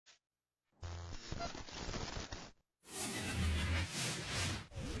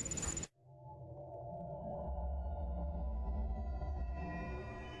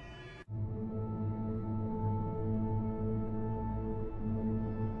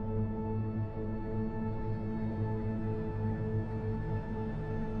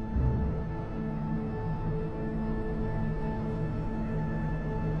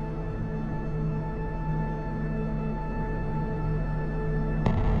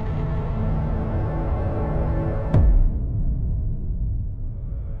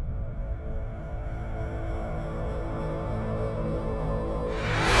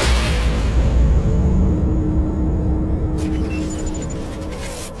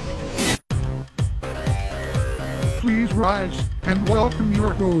please rise and welcome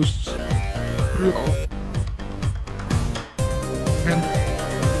your hosts, Dril and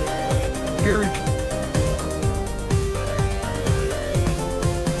Gary.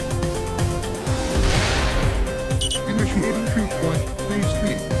 Initiating Truth Point, Phase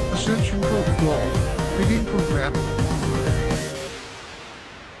 3, Ascension Protocol, Reading Program.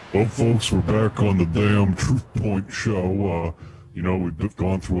 Well, folks, we're back on the damn Truth Point show. You know, we've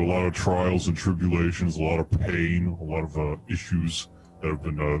gone through a lot of trials and tribulations, a lot of pain, a lot of issues that have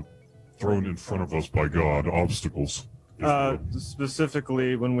been thrown in front of us by God, obstacles.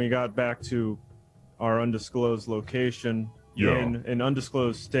 Specifically, when we got back to our undisclosed location in an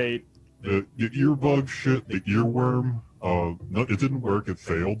undisclosed state. The earbug shit, the earworm, no, it didn't work, it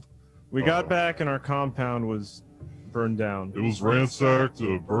failed. We got back and our compound was burned down. It was ransacked,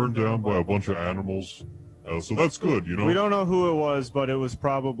 burned down by a bunch of animals. So that's good, you know? We don't know who it was, but it was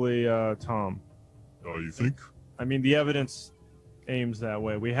probably Tom. You think? I mean, the evidence aims that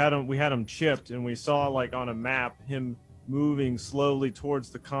way. We had him chipped, and we saw, like, on a map, him moving slowly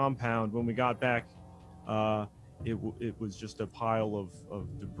towards the compound. When we got back, it was just a pile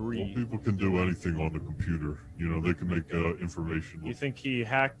of debris. Well, people can do anything on the computer. You know, they can make information. You think he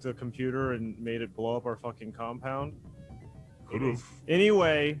hacked the computer and made it blow up our fucking compound? Could've.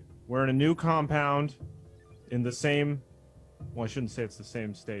 Anyway, we're in a new compound in the same... Well, I shouldn't say it's the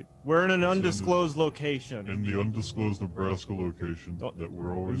same state. We're in an undisclosed location. In the undisclosed Nebraska location that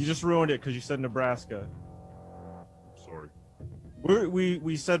we're always... You just ruined it because you said Nebraska. Sorry.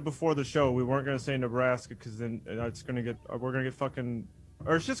 We said before the show we weren't gonna say Nebraska because then it's gonna get we're gonna get fucking,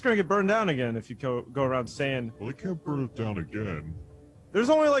 or it's just gonna get burned down again if you go around saying. Well, they can't burn it down again. There's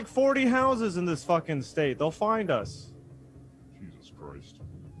only like 40 houses in this fucking state. They'll find us. Jesus Christ.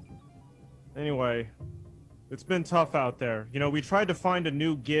 Anyway, it's been tough out there. You know, we tried to find a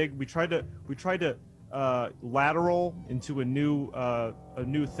new gig. We tried to lateral into a new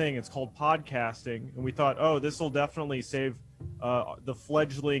thing. It's called podcasting, and we thought, oh, this will definitely save the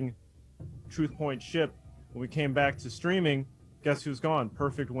fledgling Truth Point ship. When we came back to streaming, guess who's gone?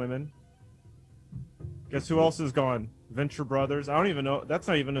 Perfect Women. Guess who else is gone? Venture Brothers. I don't even know. That's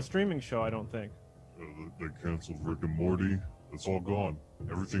not even a streaming show, I don't think. They canceled Rick and Morty. It's all gone.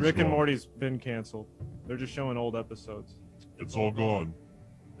 Everything's Rick gone. and Morty's been canceled. They're just showing old episodes. It's all gone.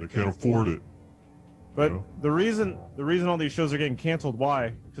 They can't afford it. But you know? the reason all these shows are getting canceled,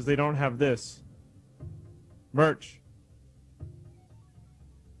 why? Because they don't have this merch.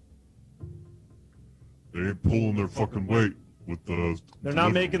 They ain't pulling their fucking weight with the... They're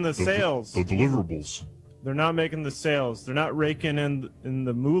not making the sales. The deliverables. They're not making the sales. They're not raking in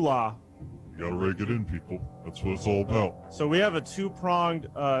the moolah. You gotta rake it in, people. That's what it's all about. So we have a two-pronged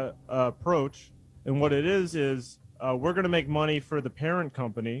approach, and what it is we're going to make money for the parent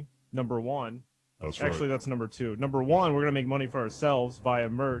company, number one. That's Actually, right. that's number two. Number one, we're going to make money for ourselves via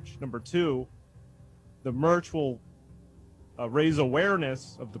merch. Number two, the merch will raise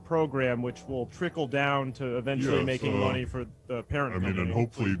awareness of the program, which will trickle down to eventually making money for the parent company. and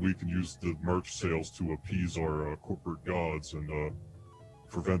hopefully we can use the merch sales to appease our corporate gods and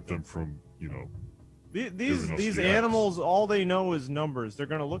prevent them from, you know... These animals, all they know is numbers. They're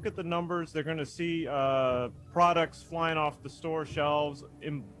going to look at the numbers. They're going to see products flying off the store shelves,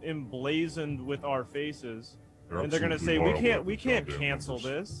 emblazoned with our faces, and they're going to say, "We can't cancel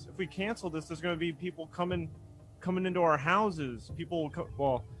this. If we cancel this, there's going to be people coming into our houses. People,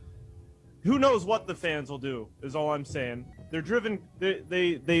 well, who knows what the fans will do? Is all I'm saying. They're driven.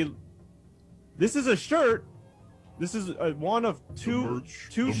 They. This is a shirt. This is one of two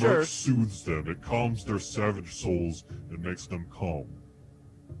shirts. The merch soothes them. It calms their savage souls and makes them calm.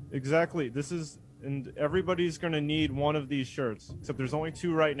 Exactly. This is, and everybody's going to need one of these shirts. Except there's only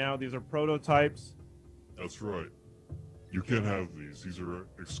two right now. These are prototypes. That's right. You can't have these. These are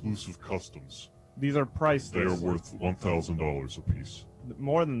exclusive customs. These are priceless. They are worth $1,000 a piece.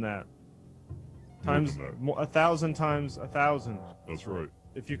 More than that. Times 1,000 times 1,000. That's right.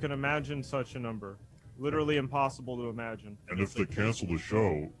 If you can imagine such a number. Literally impossible to imagine. And if they cancel the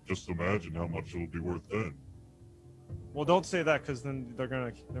show, just imagine how much it'll be worth then. Well, don't say that, because then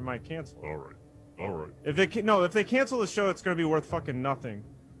they might cancel. All right. If they cancel the show, it's gonna be worth fucking nothing,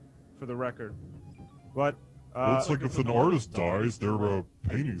 for the record. But well, it's like if an artist dies, their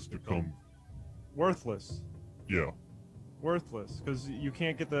paintings become worthless. Yeah. Worthless, because you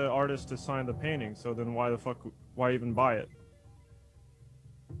can't get the artist to sign the painting. So then why even buy it?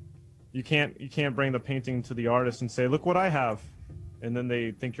 You can't bring the painting to the artist and say, "Look what I have," and then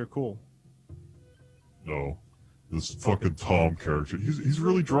they think you're cool. No, this fucking Tom character, he's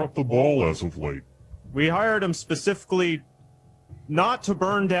really dropped the ball as of late. We hired him specifically not to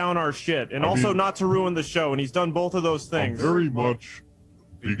burn down our shit, and also not to ruin the show, and he's done both of those things. I'm very much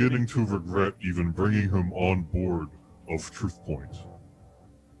beginning to regret even bringing him on board of TruthPoint.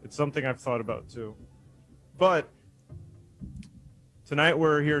 It's something I've thought about too. But tonight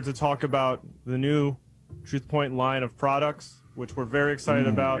we're here to talk about the new TruthPoint line of products, which we're very excited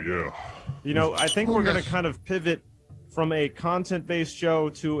about. Yeah. You know, I think we're going to kind of pivot from a content-based show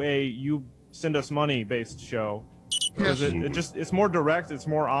to a you send us money-based show. Because it's more direct, it's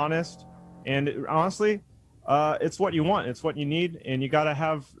more honest, and honestly, it's what you want, it's what you need, and you got to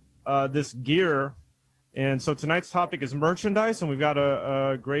have this gear. And so tonight's topic is merchandise, and we've got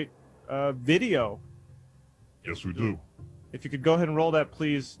a great video. Yes, we do. If you could go ahead and roll that,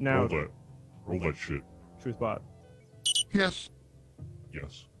 please, now. Roll that shit. TruthBot. Yes.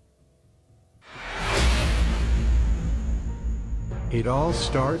 Yes. It all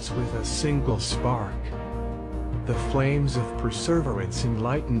starts with a single spark. The flames of perseverance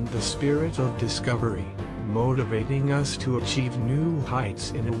enlighten the spirit of discovery, motivating us to achieve new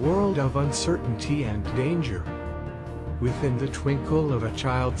heights in a world of uncertainty and danger. Within the twinkle of a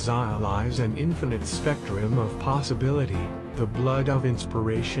child's eye lies an infinite spectrum of possibility, the blood of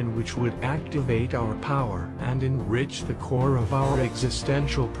inspiration which would activate our power and enrich the core of our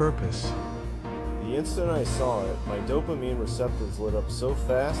existential purpose. The instant I saw it, my dopamine receptors lit up so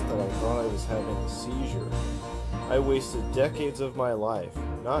fast that I thought I was having a seizure. I wasted decades of my life,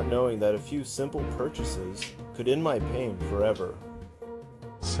 not knowing that a few simple purchases could end my pain forever.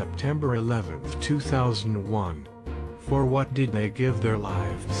 September 11th, 2001. For what did they give their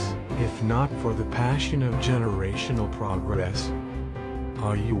lives, if not for the passion of generational progress?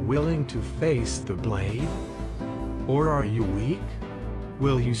 Are you willing to face the blade? Or are you weak?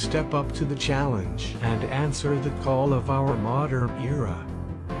 Will you step up to the challenge and answer the call of our modern era?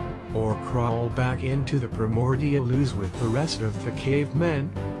 Or crawl back into the primordial ooze with the rest of the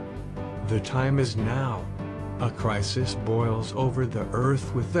cavemen? The time is now. A crisis boils over the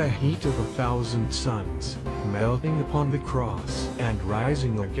earth with the heat of 1,000 suns, melting upon the cross and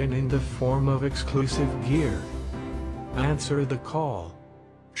rising again in the form of exclusive gear. Answer the call.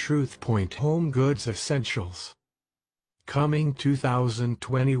 TruthPoint Home Goods Essentials. Coming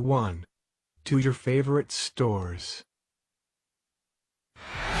 2021. To your favorite stores.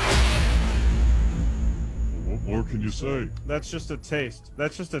 What more can you say? That's just a taste.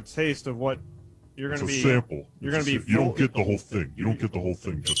 That's just a taste of what you're going to be. It's a sample. You're going to be. You don't get the whole thing. You don't get the whole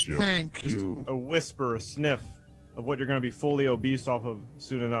thing just yet. Thank you. A whisper, a sniff of what you're going to be fully obese off of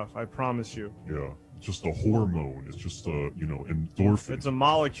soon enough. I promise you. Yeah. It's just a hormone. It's just a, endorphin. It's a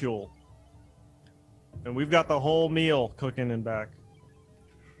molecule. And we've got the whole meal cooking in back.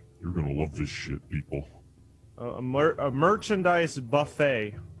 You're going to love this shit, people. A merchandise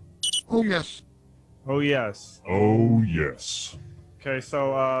buffet. Oh, yes. Oh, yes. Oh, yes. Okay,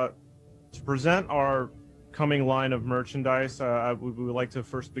 so to present our coming line of merchandise, we would like to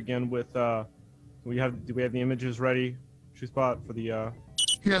first begin with, do we have the images ready, TruthBot, for the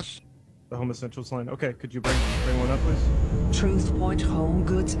Yes. The Home Essentials line? Okay, could you bring one up, please? TruthPoint Home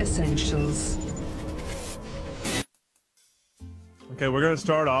Goods Essentials. Okay, we're gonna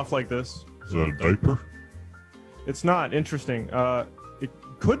start off like this. Is that a diaper? It's not. Interesting. It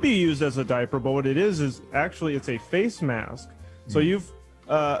could be used as a diaper, but what it is actually it's a face mask. So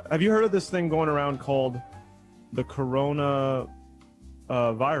have you heard of this thing going around called the Corona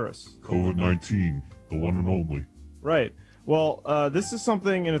virus? COVID-19, the one and only. Right. Well, this is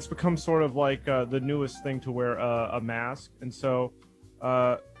something, and it's become sort of like the newest thing to wear a mask. And so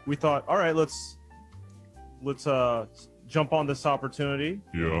we thought, all right, let's jump on this opportunity.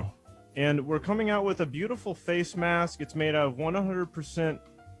 Yeah. And we're coming out with a beautiful face mask. It's made out of 100%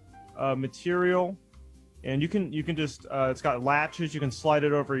 material, and you can just it's got latches. You can slide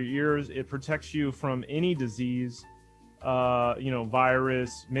it over your ears. It protects you from any disease,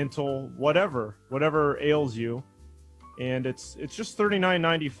 virus, mental, whatever ails you. And it's just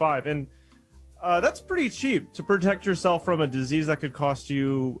 $39.95, and that's pretty cheap to protect yourself from a disease that could cost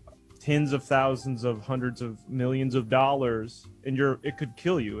you tens of thousands of hundreds of millions of dollars, and it could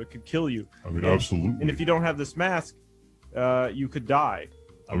kill you. It could kill you. I mean, absolutely. And if you don't have this mask, you could die.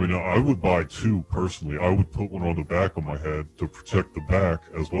 I mean, I would buy two personally. I would put one on the back of my head to protect the back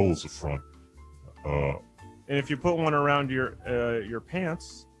as well as the front. And if you put one around your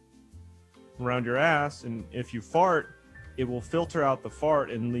pants, around your ass, and if you fart, it will filter out the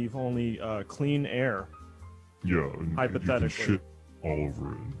fart and leave only clean air. Yeah, and hypothetically. you can shit all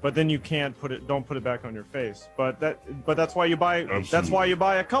over it. But then you can't don't put it back on your face. But that's why you buy. Absolutely. That's why you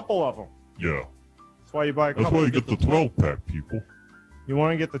buy a couple of them. Yeah. That's why you buy a couple. That's why you get the 12-pack, people. You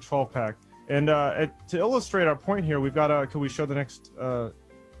want to get the 12-pack. And to illustrate our point here, we've got can we show the next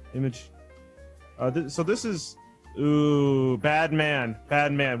image? So this is bad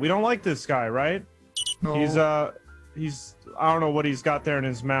man. We don't like this guy, right? No. He's I don't know what he's got there in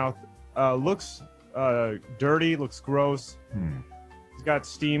his mouth. Looks dirty, looks gross. He's got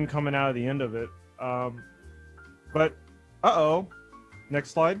steam coming out of the end of it. But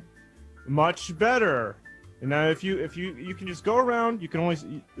next slide. Much better. And now if you can just go around, you can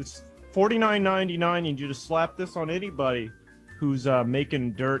only it's $49.99, and you just slap this on anybody who's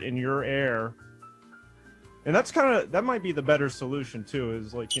making dirt in your air. And that might be the better solution too,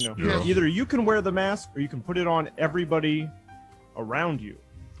 is like, you know, Yes. either you can wear the mask or you can put it on everybody around you.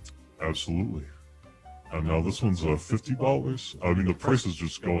 Absolutely. And now this one's $50. I mean, the price is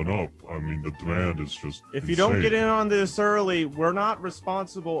just going up. I mean, the demand is just If you don't insane. get in on this early, we're not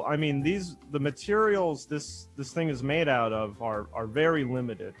responsible. I mean, the materials this thing is made out of are very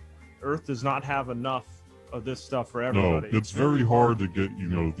limited. Earth does not have enough of this stuff for No, everybody. it's very hard to get, you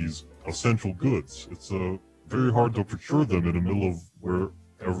know, these essential goods. It's very hard to procure them in the middle of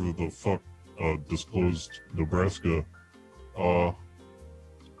wherever the fuck disclosed Nebraska.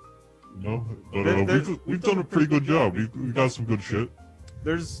 No, but we've done a pretty good job. We got some good shit.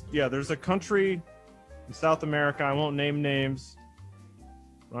 There's a country in South America, I won't name names,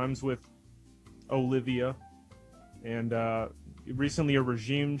 rhymes with Olivia, and recently a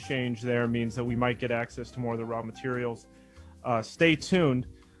regime change there means that we might get access to more of the raw materials. Stay tuned.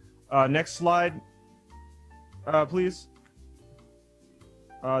 Next slide, please.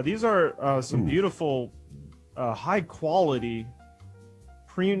 These are some beautiful, high quality,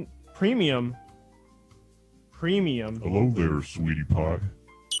 premium. Hello there, sweetie pie.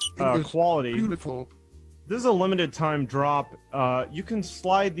 It was Quality. Beautiful. This is a limited time drop. You can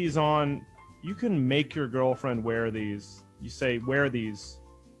slide these on. You can make your girlfriend wear these. You say, wear these,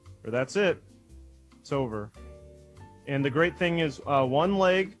 or that's it. It's over. And the great thing is, one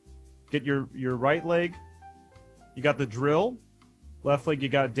leg, get your right leg. You got the Dril. Left leg, you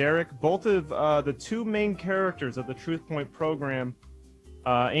got Derek. Both of the two main characters of the TruthPoint program,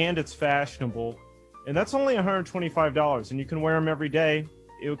 and it's fashionable. And that's only $125, and you can wear them every day.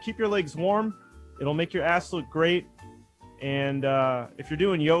 It'll keep your legs warm. It'll make your ass look great. And if you're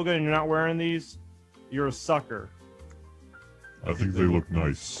doing yoga and you're not wearing these, you're a sucker. I think they look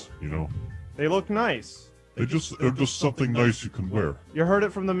nice, you know. They look nice. They're just something nice you can wear. You heard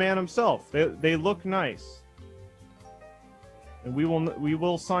it from the man himself. They look nice. And we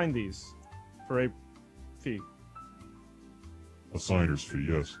will sign these for a fee. A signer's fee,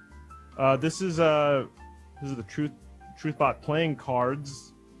 yes. This is the TruthBot playing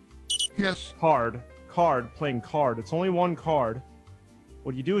cards. Yes. Card playing card. It's only one card.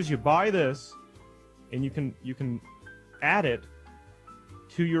 What you do is you buy this, and you can add it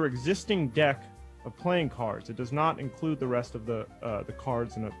to your existing deck of playing cards. It does not include the rest of the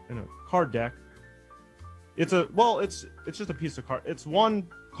cards in a card deck. It's just a piece of card. It's one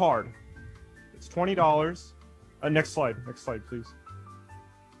card. It's $20. Next slide, please.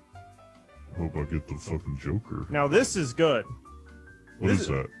 Hope I get the fucking Joker. Now this is good. What is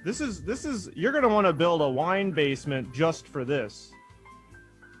that? This is you're gonna want to build a wine basement just for this.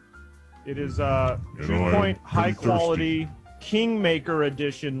 It is TruthPoint high quality Kingmaker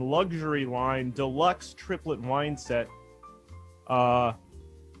edition luxury line deluxe triplet wine set.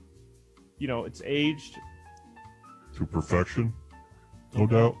 You know, it's aged To perfection, no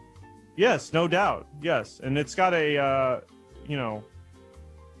doubt. Yes, no doubt. Yes, and it's got a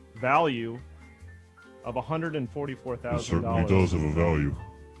value of $144,000. It certainly does have a value.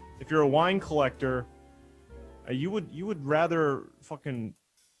 If you're a wine collector, you would rather fucking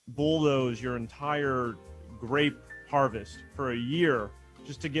bulldoze your entire grape harvest for a year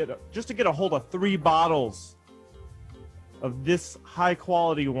just to get a hold of 3 bottles of this high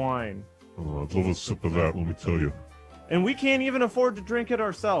quality wine. Oh, I'd love a sip of that, let me tell you. And we can't even afford to drink it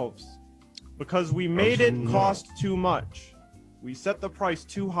ourselves because we made it cost too much. We set the price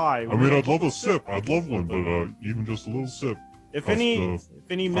too high. I mean, I'd love a sip. I'd love one, but even just a little sip. If costs,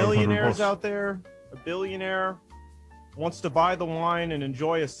 any millionaires out there, a billionaire, wants to buy the wine and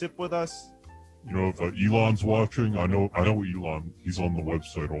enjoy a sip with us, you know, if Elon's watching, I know Elon. He's on the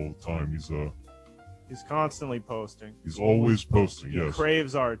website all the time. he's constantly posting. He's always posting. He Yes.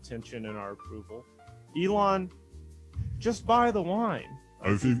 craves our attention and our approval. Elon, just buy the wine.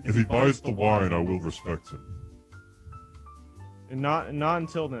 If he buys the wine, I will respect him. And not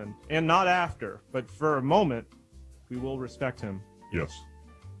until then, and not after, but for a moment, we will respect him. Yes.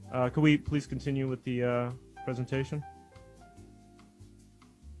 Could we please continue with the presentation?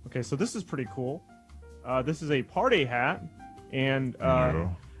 Okay, so this is pretty cool. This is a party hat, and Yeah.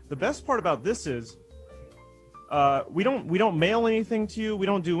 the best part about this is we don't mail anything to you. We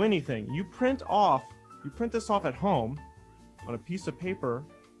don't do anything. You print this off at home on a piece of paper,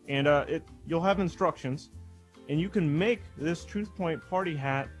 and you'll have instructions, and you can make this TruthPoint party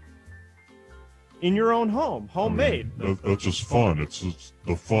hat in your own home, homemade. I mean, that's just fun. It's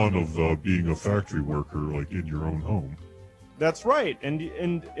the fun of being a factory worker, like in your own home. That's right,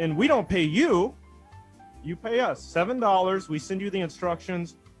 and we don't pay you. You pay us $7. We send you the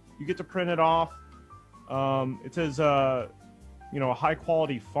instructions. You get to print it off. It says, a high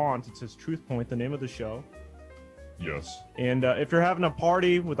quality font. It says TruthPoint, the name of the show. Yes. And if you're having a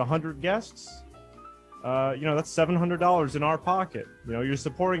party with 100 guests, that's $700 in our pocket. You're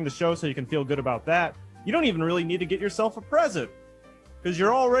supporting the show, so you can feel good about that. You don't even really need to get yourself a present, because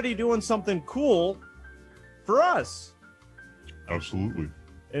you're already doing something cool for us. Absolutely.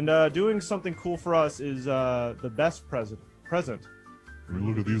 And doing something cool for us is the best present. I mean,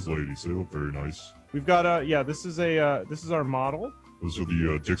 look at these ladies. They look very nice. We've got this is our model. Those are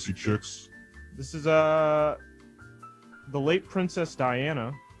the Dixie Chicks. This is the late Princess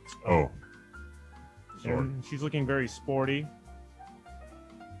Diana. Oh. Sorry. And she's looking very sporty.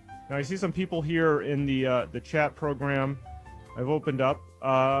 Now I see some people here in the chat program. I've opened up.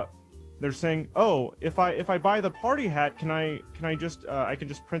 They're saying, "Oh, if I buy the party hat, can I just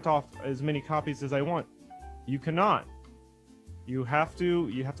print off as many copies as I want?" You cannot. You have to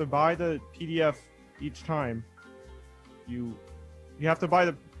buy the PDF each time. You have to buy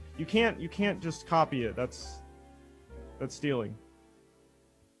the. You can't just copy it. That's stealing.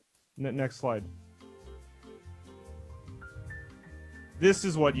 Next slide. This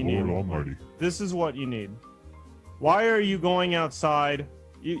is what you need. Lord Almighty. This is what you need. Why are you going outside?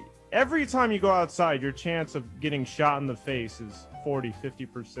 Every time you go outside, your chance of getting shot in the face is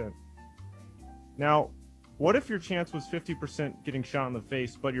 40-50%. Now, what if your chance was 50% getting shot in the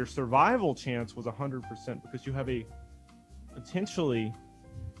face, but your survival chance was 100% because you have a potentially,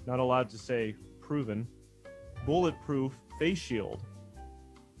 not allowed to say proven, bulletproof face shield?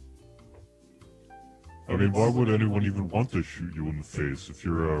 I mean, why would anyone even want to shoot you in the face if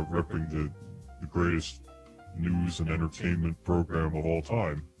you're repping the greatest news and entertainment program of all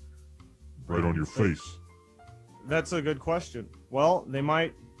time right on your face? That's a good question. Well, they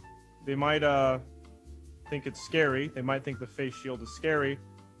might think it's scary. They might think the face shield is scary.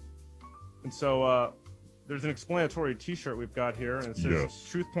 And so there's an explanatory t-shirt we've got here, and it says, yes.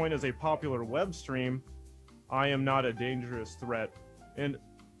 TruthPoint is a popular web stream. I am not a dangerous threat. And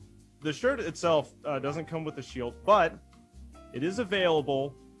the shirt itself doesn't come with the shield, but it is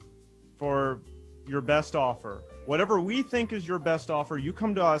available for your best offer. Whatever we think is your best offer, you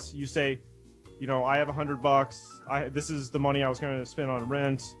come to us, you say, I have $100. This is the money I was going to spend on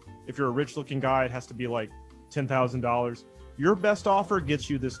rent. If you're a rich-looking guy, it has to be like $10,000. Your best offer gets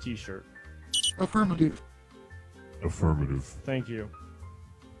you this t-shirt. Affirmative. Affirmative. Thank you.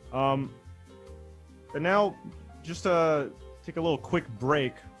 But now, just take a little quick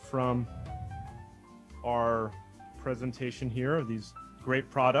break from our presentation here of these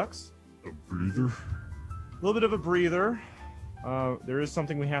great products. A breather? A little bit of a breather. There is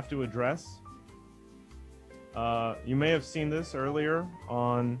something we have to address. You may have seen this earlier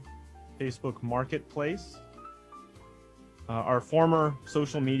on Facebook Marketplace. Our former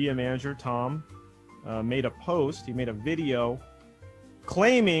social media manager, Tom, made a post. He made a video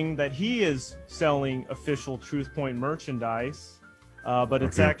claiming that he is selling official TruthPoint merchandise, but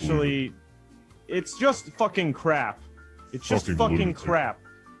it's actually, it's just fucking crap. It's just fucking crap.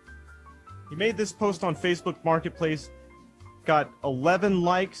 He made this post on Facebook Marketplace, got 11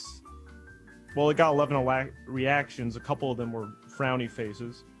 likes. Well, it got 11 reactions. A couple of them were frowny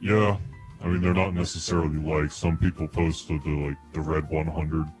faces. Yeah, I mean, they're not necessarily likes. Some people posted the red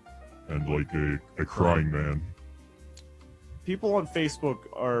 100 and like a crying man. People on Facebook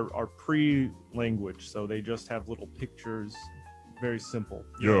are pre-language, so they just have little pictures. Very simple.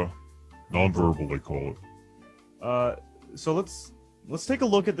 Yeah, nonverbal they call it. So let's take a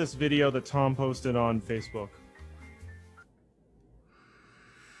look at this video that Tom posted on Facebook.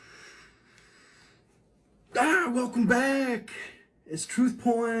 Welcome back. It's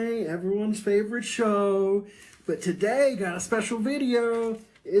TruthPoint, everyone's favorite show. But today got a special video.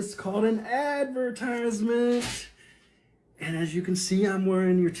 It's called an advertisement. And as you can see, I'm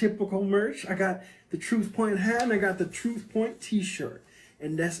wearing your typical merch. I got the TruthPoint hat and I got the TruthPoint t-shirt.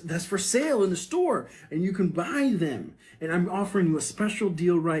 And that's for sale in the store. And you can buy them. And I'm offering you a special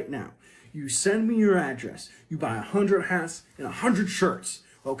deal right now. You send me your address. You buy 100 hats and 100 shirts.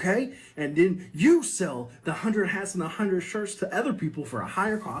 okay? And then you sell the 100 hats and the 100 shirts to other people for a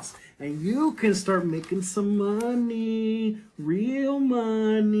higher cost, and you can start making some money, real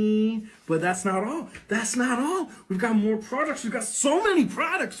money. But that's not all. That's not all. We've got more products. We've got so many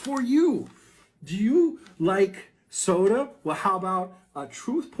products for you. Do you like soda? Well, how about a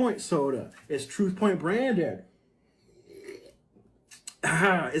TruthPoint soda? It's TruthPoint branded.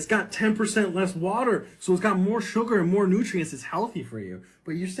 It's got 10% less water, so it's got more sugar and more nutrients. It's healthy for you.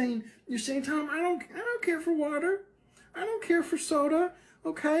 But you're saying, Tom, I don't care for water. I don't care for soda.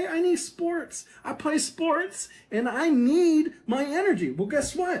 Okay, I need sports. I play sports, and I need my energy. Well,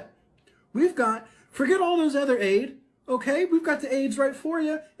 guess what? We've got, forget all those other aid. Okay, we've got the aids right for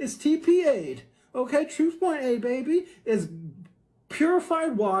you. It's TP aid. Okay, TruthPoint A, baby, is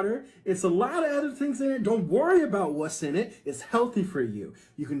purified water. It's a lot of other things in it. Don't worry about what's in it. It's healthy for you.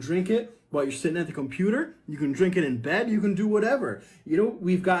 You can drink it while you're sitting at the computer. You can drink it in bed. You can do whatever. You know,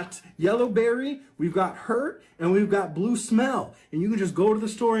 we've got yellow berry, we've got hurt, and we've got blue smell. And you can just go to the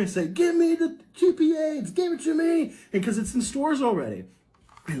store and say, give me the TP aids, give it to me. And because it's in stores already.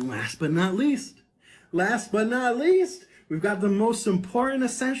 And last but not least, we've got the most important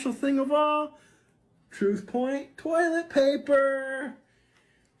essential thing of all, TruthPoint toilet paper.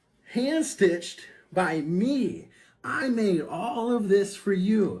 Hand stitched by me. I made all of this for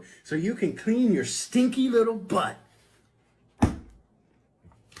you so you can clean your stinky little butt. Buy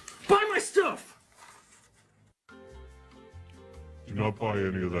my stuff! Do not buy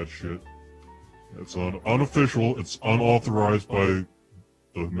any of that shit. It's unofficial. It's unauthorized by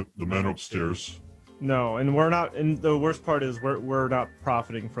the men upstairs. No, and we're not. And the worst part is we're not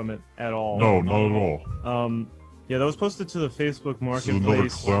profiting from it at all. No, not at all. Yeah, that was posted to the Facebook This is another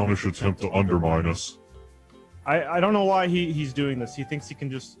marketplace. clownish attempt to undermine us. I don't know why he's doing this. He thinks he can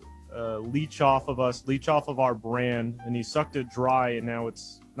just leech off of us, leech off of our brand, and he sucked it dry, and now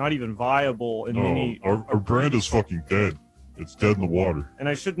it's not even viable in any. Our brand is fucking dead. It's dead in the water. And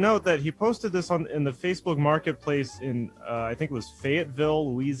I should note that he posted this in the Facebook marketplace in I think it was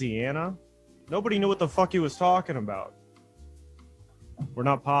Fayetteville, Louisiana. Nobody knew what the fuck he was talking about. We're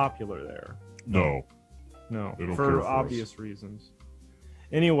not popular there. No. No, They don't care for for obvious reasons.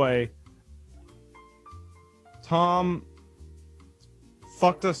 Anyway, Tom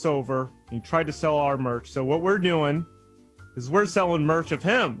fucked us over. He tried to sell our merch. So what we're doing is we're selling merch of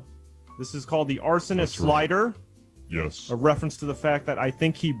him. This is called the Arsonist That's right. Slider. Yes. A reference to the fact that I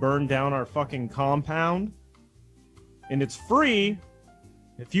think he burned down our fucking compound. And it's free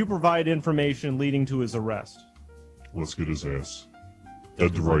if you provide information leading to his arrest. Let's get his ass.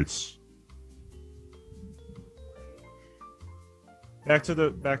 Dead to rights. Back to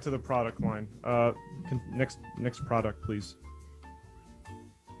the product line. Next product, please.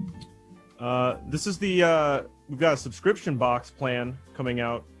 This is the we've got a subscription box plan coming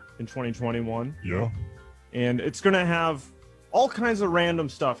out in 2021. Yeah. And it's gonna have all kinds of random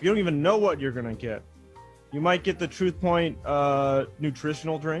stuff. You don't even know what you're gonna get. You might get the TruthPoint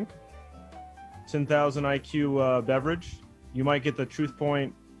nutritional drink, 10,000 IQ beverage. You might get the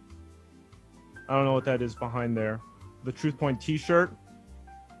TruthPoint. I don't know what that is behind there. The TruthPoint T-shirt.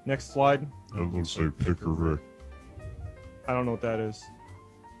 Next slide. That looks like Pick or Rick. I don't know what that is.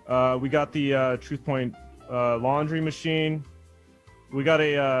 We got the TruthPoint laundry machine. We got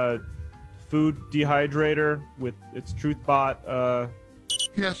a food dehydrator with its TruthBot.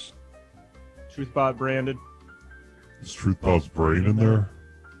 Yes. TruthBot branded. Is TruthPod's brain in there?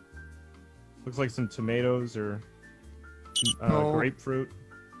 Looks like some tomatoes or No. grapefruit.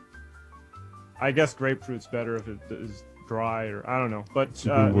 I guess grapefruit's better if it is dry, or I don't know. But It's a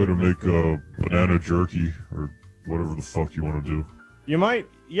good way to make banana jerky or whatever the fuck you want to do. you might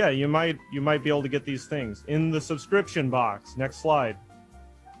be able to get these things in the subscription box. Next slide.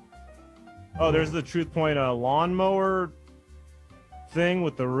 Oh, there's the TruthPoint lawnmower thing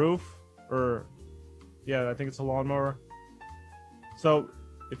with the roof, or yeah, I think it's a lawnmower. So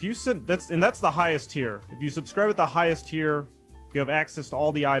if you that's the highest tier. If you subscribe at the highest tier, you have access to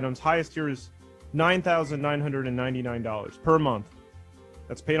all the items. Highest tier is $9,999 per month.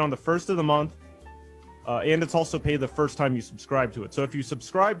 That's paid on the first of the month, and it's also paid the first time you subscribe to it. So if you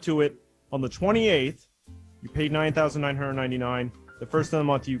subscribe to it on the 28th, you pay $9,999. The first of the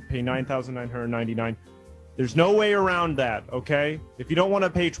month, you pay $9,999. There's no way around that, okay? If you don't want to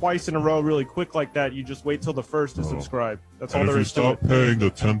pay twice in a row really quick like that, you just wait till the first to subscribe. That's all And there if you is to it. stop paying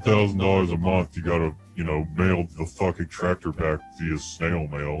the $10,000 a month, you gotta, mail the fucking tractor back via snail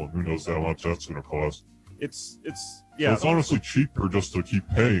mail, and who knows how much that's gonna cost. It's So yeah, it's honestly cheaper just to keep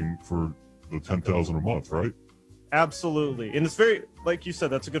paying for the $10,000 a month, right? absolutely. And it's very, like you said,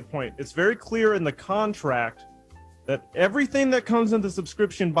 that's a good point. It's very clear in the contract that everything that comes in the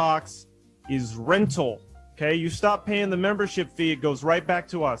subscription box is rental. Okay, you stop paying the membership fee, it goes right back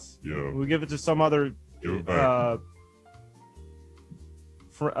to us. Yeah. We give it to some other Give it back.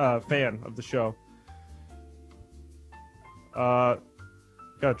 fan of the show. Got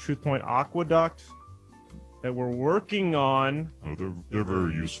a Truth Point Aqueduct that we're working on. Oh, they're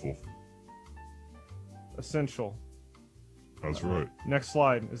very useful. Essential. That's right. Next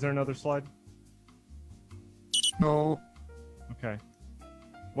slide. Is there another slide? No. Okay.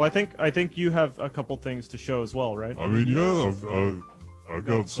 Well, I think you have a couple things to show as well, right? I mean, yeah, I've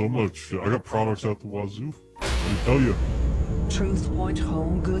got so much. I got products out the wazoo. Let me tell you. Truth Point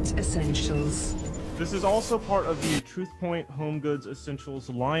Home Goods Essentials. This is also part of the Truth Point Home Goods Essentials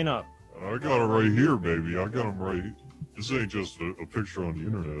lineup. I got it right here, baby. I got them right. This ain't just a picture on the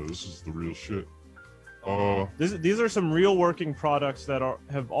internet. This is the real shit. These are some real working products that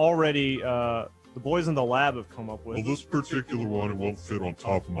have already the boys in the lab have come up with. Well, this particular one, it won't fit on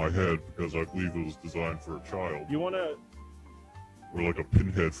top of my head because I believe it was designed for a child. You want to? Or like a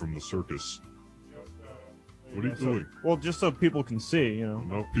pinhead from the circus. What are you doing? Well, just so people can see, you know.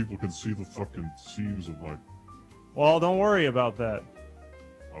 Now people can see the fucking seams of my... Well, don't worry about that.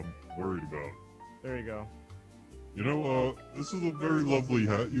 I'm worried about. There you go. You know, this is a very lovely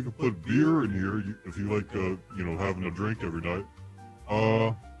hat. You can put beer in here if you like, you know, having a drink every night.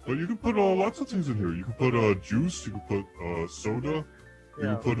 But you can put lots of things in here. You can put juice. You can put soda. You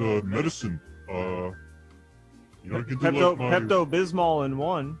can put medicine. You know, you can do Pepto-Bismol in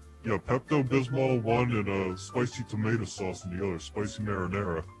one. Yeah, Pepto-Bismol in one and spicy tomato sauce in the other. Spicy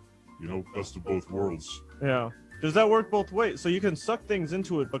marinara. You know, best of both worlds. Yeah. Does that work both ways? So you can suck things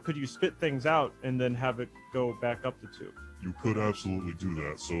into it, but could you spit things out and then have it go back up the tube? You could absolutely do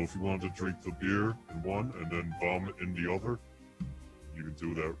that. So if you wanted to drink the beer in one and then vomit in the other, you can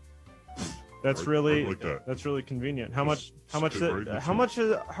do that. That's really like that. That's really convenient. How Just much spit right in the how much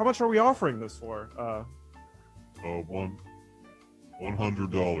are we offering this for?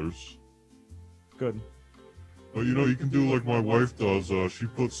 $100. Good. But you know, you can do like my wife does. She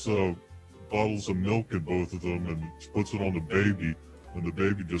puts bottles of milk in both of them and puts it on the baby, and the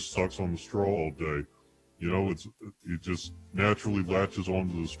baby just sucks on the straw all day. You know, it just naturally latches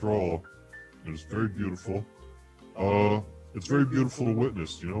onto the straw, and it's very beautiful. It's very beautiful to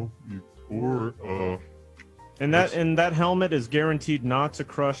witness. You know, and that helmet is guaranteed not to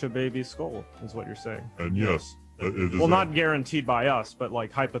crush a baby's skull, is what you're saying. And yes. It is well, not guaranteed by us, but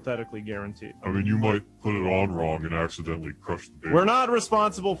like hypothetically guaranteed. I mean, you might put it on wrong and accidentally crush the baby. We're not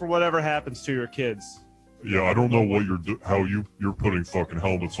responsible for whatever happens to your kids. Yeah, I don't know what how you're putting fucking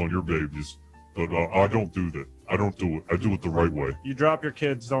helmets on your babies, but I don't do that. I don't do it. I do it the right way. You drop your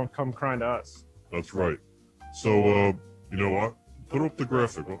kids, don't come crying to us. That's right. So, you know, I put up the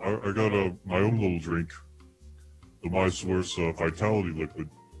graphic. I got my own little drink, the My Source Vitality Liquid.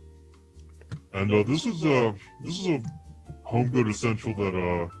 And this is a home good essential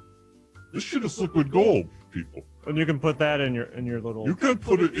that this shit is liquid gold, people. And you can put that in your little. You can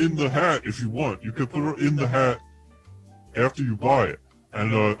put it in the hat if you want. You can put it in the hat after you buy it.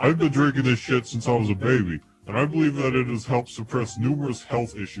 And I've been drinking this shit since I was a baby, and I believe that it has helped suppress numerous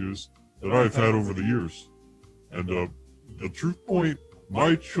health issues that I've had over the years. And the Truth Point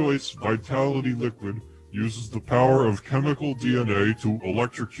My Choice Vitality Liquid uses the power of chemical DNA to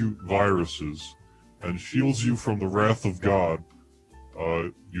electrocute viruses and shields you from the wrath of God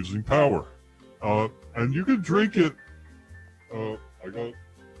using power. And you can drink it. I got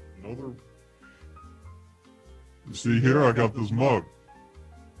another. You see here, I got this mug.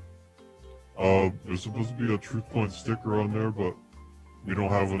 There's supposed to be a Truth Point sticker on there, but we don't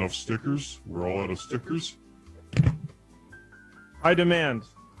have enough stickers. We're all out of stickers. High demand.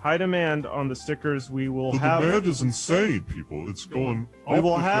 High demand on the stickers. We will have. The demand is insane, people. It's going up. We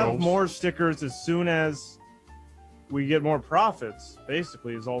will the have shelves. more stickers as soon as we get more profits.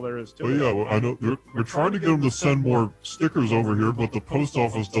 Basically, is all there is to But it. yeah, well, I know we're trying to get them to send more stickers over here, but the post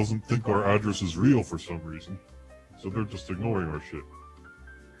office doesn't think our address is real for some reason, so they're just ignoring our shit.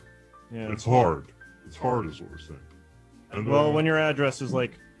 Yeah. It's hard. It's hard, is what we're saying. And, Well, when your address is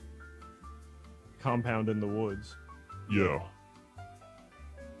like compound in the woods. Yeah.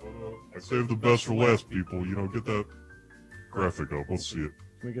 I saved the best for last, people. You know, get that graphic up. Let's see it.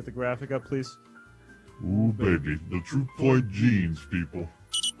 Can we get the graphic up, please? Ooh, baby. The Truth Point jeans, people.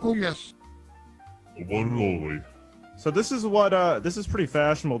 Oh yes. The one and only. So this is what this is pretty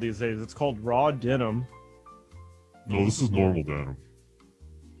fashionable these days. It's called raw denim. No, this is normal denim.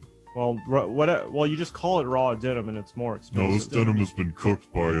 Well, well, you just call it raw denim, and it's more expensive. No, this denim has been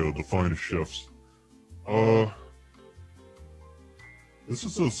cooked by the finest chefs. This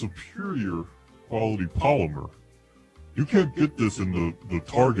is a superior quality polymer. You can't get this in the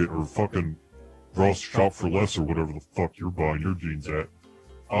Target or fucking Ross Shop for Less or whatever the fuck you're buying your jeans at.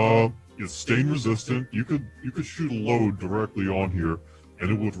 It's stain resistant. You could shoot a load directly on here, and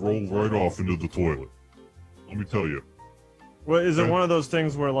it would roll right off into the toilet. Let me tell you. Well, is it one of those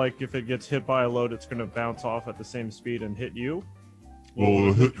things where, like, if it gets hit by a load, it's going to bounce off at the same speed and hit you? Well,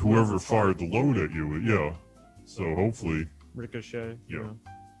 it'll hit whoever fired the load at you, yeah. So hopefully... Ricochet. Yeah.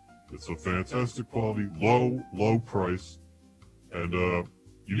 It's a fantastic quality, low price. And,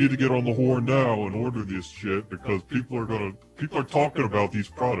 you need to get on the horn now and order this shit because people are talking about these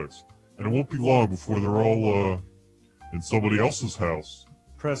products. And it won't be long before they're all, in somebody else's house.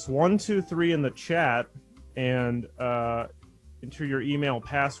 Press 1, 2, 3 in the chat and, enter your email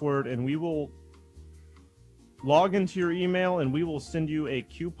password, and we will log into your email, and we will send you a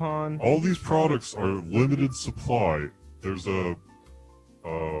coupon. All these products are limited supply. There's I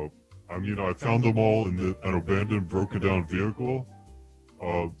found them all in an abandoned, broken down vehicle.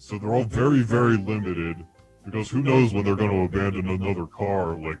 So they're all very, very limited, because who knows when they're going to abandon another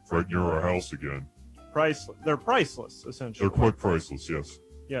car, like, right near our house again. They're priceless, essentially. They're quite priceless, yes.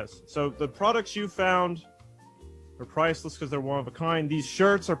 Yes, so the products you found are priceless because they're one of a kind. These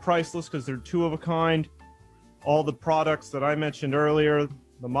shirts are priceless because they're two of a kind. All the products that I mentioned earlier,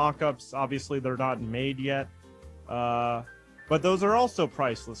 the mock-ups, obviously they're not made yet. But those are also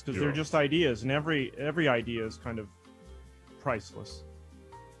priceless because they're just ideas, and every idea is kind of priceless.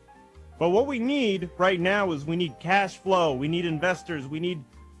 But what we need right now is we need cash flow. We need investors. We need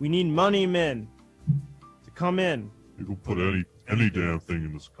money men to come in. You can put any damn thing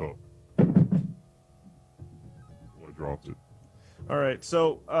in this cup. I dropped it. All right,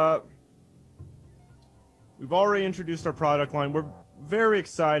 so we've already introduced our product line. We're very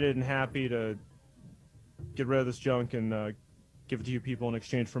excited and happy to get rid of this junk and give it to you people in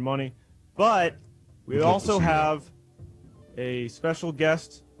exchange for money. But we also have a special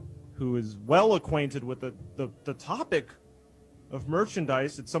guest who is well acquainted with the topic of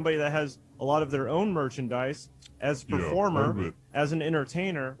merchandise. It's somebody that has a lot of their own merchandise as a performer, as an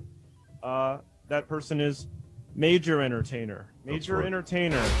entertainer. That person is Major Entertainer. Major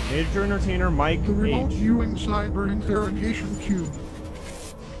Entertainer Mike The remote H. viewing cyber interrogation cube.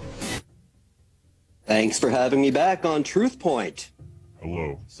 Thanks for having me back on TruthPoint.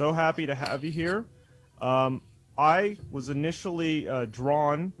 Hello. So happy to have you here. I was initially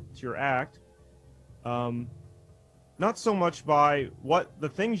drawn to your act, not so much by what the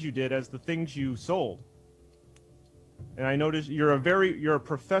things you did as the things you sold. And I noticed you're a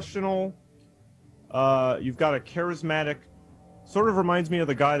professional. You've got a charismatic, sort of reminds me of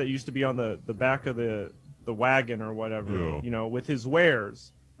the guy that used to be on the back of the wagon or whatever, you know, with his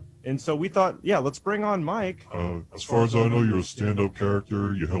wares. And so we thought, yeah, let's bring on Mike. As far as I know, you're a stand-up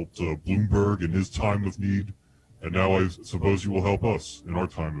character. You helped Bloomberg in his time of need, and now I suppose you will help us in our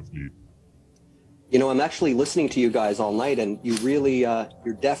time of need. You know, I'm actually listening to you guys all night, and you really,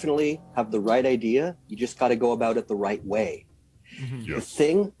 you definitely have the right idea. You just got to go about it the right way. Mm-hmm. Yes.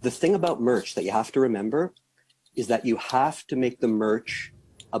 The thing about merch that you have to remember is that you have to make the merch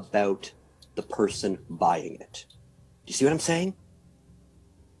about the person buying it. Do you see what I'm saying?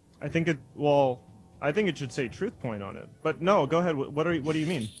 I think it should say TruthPoint on it. But no, go ahead. What do you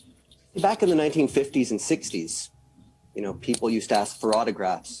mean? Back in the 1950s and 60s, you know, people used to ask for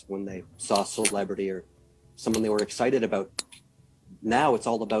autographs when they saw a celebrity or someone they were excited about. Now it's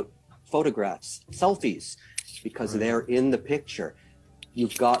all about photographs, selfies, because they're in the picture.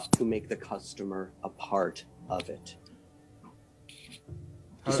 You've got to make the customer a part of it.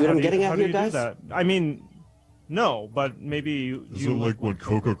 You see what I'm getting at here, guys? How do you do that? I mean, no, but maybe you... Is it like when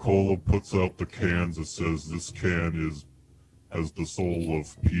Coca-Cola puts out the cans that says this can has the soul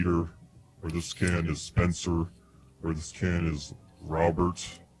of Peter, or this can is Spencer, or this can is Robert?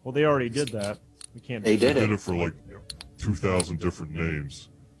 Well, they already did that. We can't. They did it for like 2,000 different names.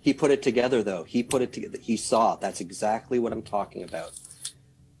 He put it together, though. He put it together. He saw it. That's exactly what I'm talking about.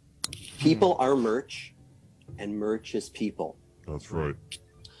 People are merch, and merch is people. That's right.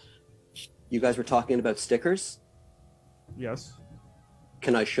 You guys were talking about stickers? Yes.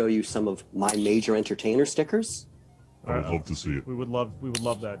 Can I show you some of my Major Entertainer stickers? I would love to see it. We would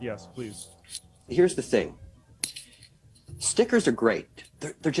love that. Yes, please. Here's the thing. Stickers are great.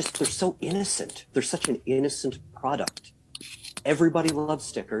 They're so innocent. They're such an innocent product. Everybody loves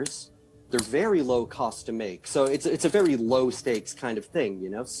stickers. They're very low cost to make. So it's a very low stakes kind of thing, you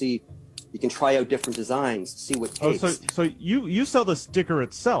know? See, you can try out different designs, see what takes. Oh, so you sell the sticker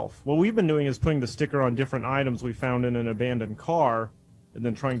itself. What we've been doing is putting the sticker on different items we found in an abandoned car and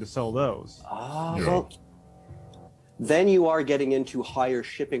then trying to sell those. Ah, well, then you are getting into higher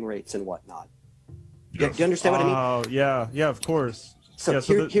shipping rates and whatnot. Do you understand what I mean? Oh, yeah, yeah, of course. So, yeah,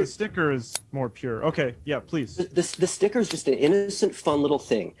 so the sticker is more pure. Okay, yeah, please. The sticker is just an innocent, fun little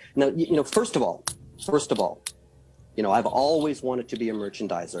thing. Now, you know, first of all, you know, I've always wanted to be a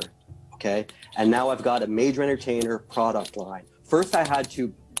merchandiser, okay? And now I've got a major entertainer product line. First, I had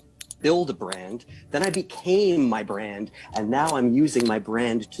to build a brand, then I became my brand, and now I'm using my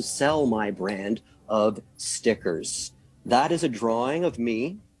brand to sell my brand of stickers. That is a drawing of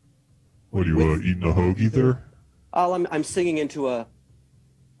me. What, are you eating a hoagie there? Oh, I'm singing into a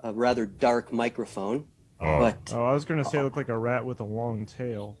rather dark microphone. But oh, I was going to say I look like a rat with a long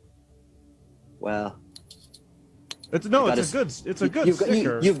tail. Well, it's a good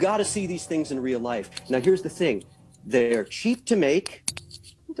sticker. You've got to see these things in real life. Now, here's the thing: they're cheap to make,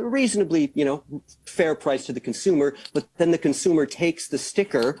 they're reasonably, you know, fair price to the consumer. But then the consumer takes the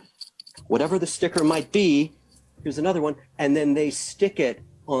sticker, whatever the sticker might be. Here's another one, and then they stick it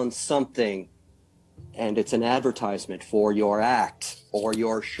on something, and it's an advertisement for your act or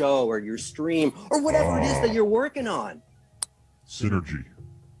your show or your stream or whatever it is that you're working on. Synergy.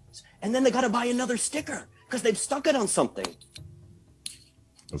 And then they got to buy another sticker because they've stuck it on something.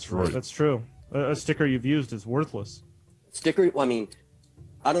 That's right. That's true. A sticker you've used is worthless. Sticker, well, I mean,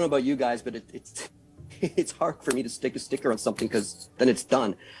 I don't know about you guys, but it's hard for me to stick a sticker on something because then it's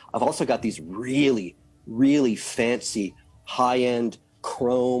done. I've also got these really, really fancy, high-end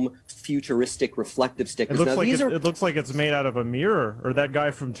chrome, futuristic, reflective stickers. It looks like it's made out of a mirror, or that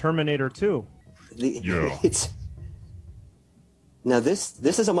guy from Terminator 2. Yeah. Now this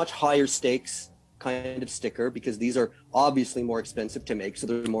is a much higher stakes kind of sticker because these are obviously more expensive to make, so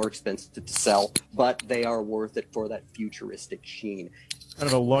they're more expensive to sell, but they are worth it for that futuristic sheen. Kind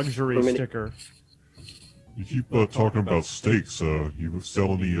of a luxury sticker. You keep talking about steaks. You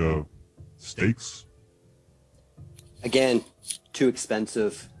sell any steaks? Again, too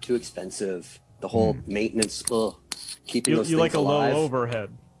expensive. The whole maintenance, keeping those things alive. You like a low overhead.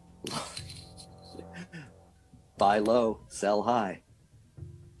 Buy low, sell high.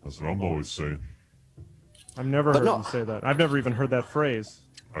 That's what I'm always saying. I've never heard you say that. I've never even heard that phrase.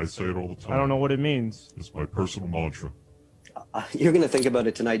 I say it all the time. I don't know what it means. It's my personal mantra. You're going to think about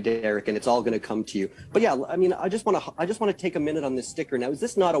it tonight, Derek, and it's all going to come to you. But yeah, I mean, I just want to take a minute on this sticker. Now, is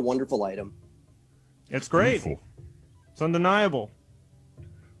this not a wonderful item? It's great. Beautiful. It's undeniable.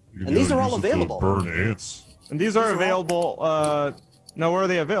 And these are all available. Burn ants. And these are available. Now, where are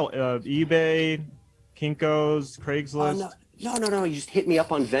they available? eBay, Kinko's, Craigslist. No. You just hit me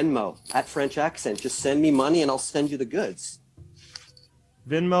up on Venmo at French Accent. Just send me money, and I'll send you the goods.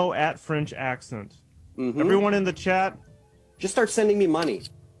 Venmo at French Accent. Mm-hmm. Everyone in the chat, just start sending me money.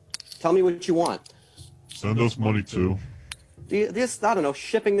 Tell me what you want. Send us money too. This, I don't know,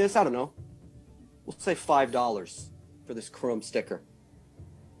 shipping this, I don't know. We'll say $5 for this chrome sticker.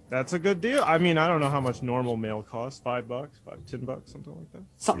 That's a good deal. I mean, I don't know how much normal mail costs. $5, $10, something like that.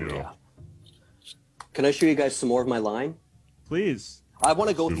 Something, yeah. Can I show you guys some more of my line? Please. I want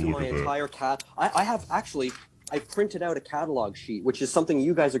to go through my entire I have actually, I printed out a catalog sheet, which is something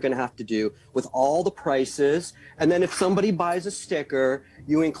you guys are going to have to do with all the prices. And then if somebody buys a sticker,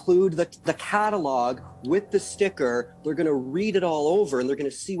 you include the catalog with the sticker. They're going to read it all over and they're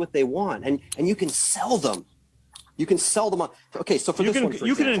going to see what they want. And you can sell them. You can sell them on. Okay, so for this one, for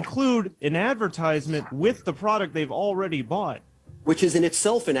you example, can include an advertisement with the product they've already bought, which is in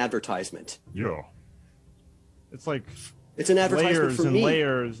itself an advertisement. Yeah. It's like it's an advertisement layers for and me.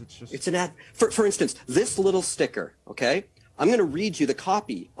 Layers. It's an ad. For instance, this little sticker. Okay, I'm going to read you the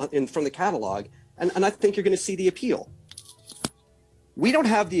copy from the catalog, and I think you're going to see the appeal. We don't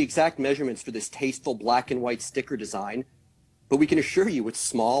have the exact measurements for this tasteful black and white sticker design, but we can assure you it's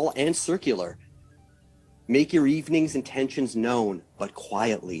small and circular. Make your evening's intentions known, but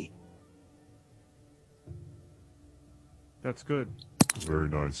quietly. That's good. Very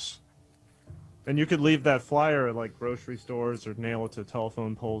nice. And you could leave that flyer at like grocery stores or nail it to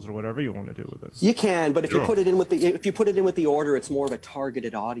telephone poles or whatever you want to do with it. You can, but if you put it in with the order, it's more of a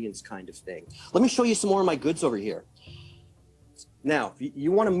targeted audience kind of thing. Let me show you some more of my goods over here. Now,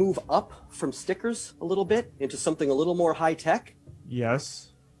 you want to move up from stickers a little bit into something a little more high tech?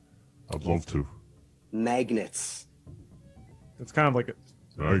 Yes. I'd love to. Magnets. It's kind of like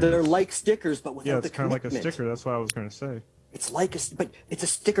they're like stickers, but without the kind of like a sticker. That's what I was going to say. It's like but it's a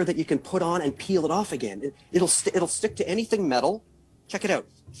sticker that you can put on and peel it off again. It'll stick to anything metal. Check it out.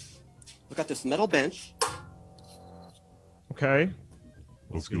 We've got this metal bench. Okay.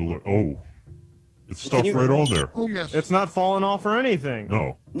 Let's get a look. Oh, it's stuck right on there. Oh yes. It's not falling off or anything.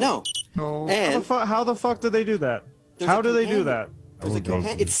 No. No. No. And how the fuck do they do that? How do they do that?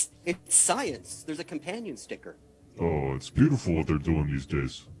 It's science. There's a companion sticker. Oh, it's beautiful what they're doing these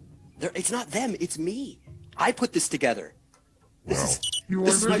days. It's not them, it's me. I put this together. This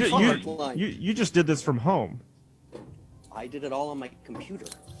is my product line. You just did this from home. I did it all on my computer.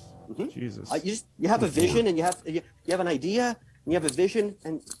 Jesus. You have a vision, and you have an idea, and you have a vision,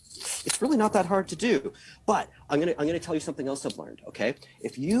 and it's really not that hard to do. But I'm gonna tell you something else I've learned. Okay,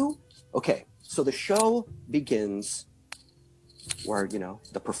 so the show begins where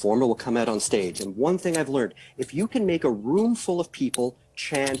the performer will come out on stage, and one thing I've learned: if you can make a room full of people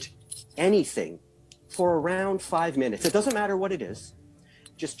chant anything for around 5 minutes, it doesn't matter what it is,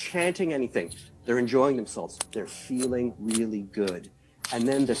 just chanting anything, they're enjoying themselves, they're feeling really good. And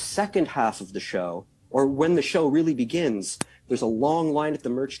then the second half of the show, or when the show really begins, there's a long line at the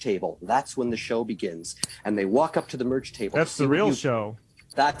merch table. That's when the show begins. And they walk up to the merch table. That's the real show.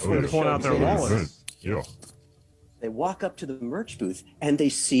 That's when they're pulling out their wallets. Yeah. They walk up to the merch booth and they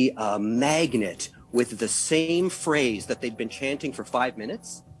see a magnet with the same phrase that they've been chanting for 5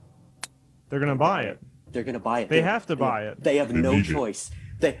 minutes. They're going to buy it. They're going to buy it. They have to buy it. They have no choice.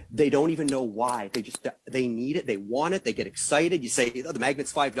 They don't even know why. They need it. They want it. They get excited. You say, oh, the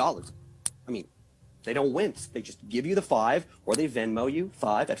magnet's $5. I mean, they don't wince. They just give you the 5, or they Venmo you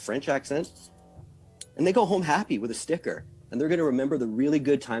 5 at French accent, and they go home happy with a sticker. And they're going to remember the really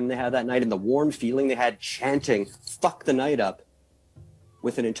good time they had that night and the warm feeling they had chanting "fuck the night up"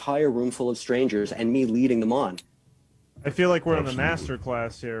 with an entire room full of strangers and me leading them on. I feel like we're in the master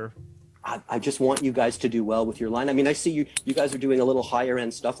class here. I just want you guys to do well with your line. I mean, I see you guys are doing a little higher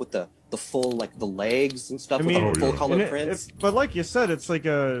end stuff with the full, like the legs and stuff, with the full color prints. But like you said, it's like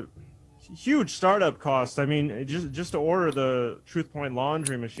a huge startup cost. I mean, just to order the TruthPoint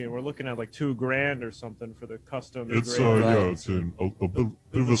laundry machine, we're looking at like $2,000 or something for the custom. It's it's a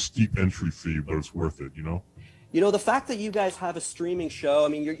bit of a steep entry fee, but it's worth it, The fact that you guys have a streaming show, I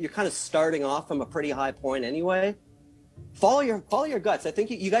mean, you're kind of starting off from a pretty high point anyway. Follow your guts. I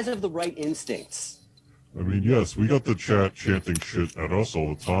think you guys have the right instincts. I mean, yes, we got the chat chanting shit at us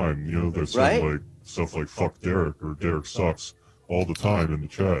all the time. They're saying like stuff like "fuck Derek" or "Derek sucks" all the time in the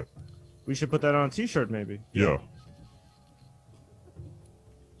chat. We should put that on a T-shirt, maybe. Yeah.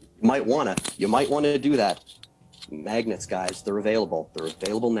 You might wanna do that. Magnets, guys, they're available. They're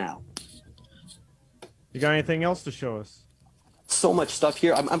available now. You got anything else to show us? So much stuff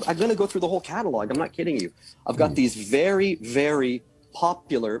here. I'm going to go through the whole catalog. I'm not kidding you. I've got these very, very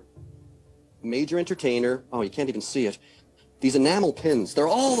popular major entertainer. Oh, you can't even see it. These enamel pins. They're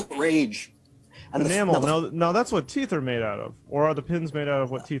all the rage. And enamel. No, that's what teeth are made out of. Or are the pins made out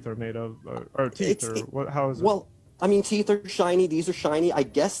of what teeth are made of? Or teeth? How is it? Well, I mean, teeth are shiny. These are shiny. I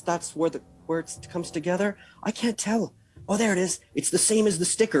guess that's where it comes together. I can't tell. Oh, there it is. It's the same as the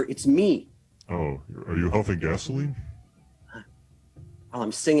sticker. It's me. Oh, are you huffing gasoline? Well,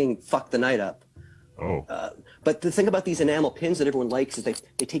 I'm singing "Fuck the Night Up." Oh. But the thing about these enamel pins that everyone likes is they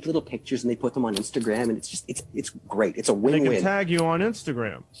take little pictures and they put them on Instagram, and it's great. It's a win-win. They can tag you on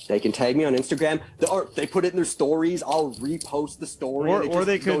Instagram. They can tag me on Instagram. They put it in their stories. I'll repost the story. Or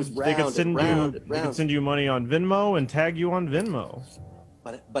they could send you money on Venmo and tag you on Venmo.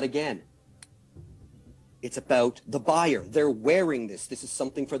 But again, it's about the buyer. They're wearing this. This is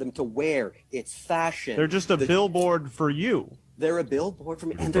something for them to wear. It's fashion. They're just a billboard for you. They're a billboard for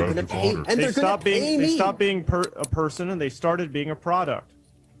me, and they're going to pay. And they stopped being a person, and they started being a product.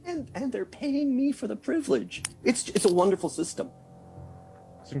 And they're paying me for the privilege. It's a wonderful system.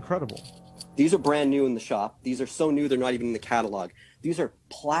 It's incredible. These are brand new in the shop. These are so new they're not even in the catalog. These are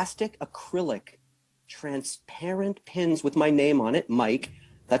plastic acrylic, transparent pins with my name on it, Mike.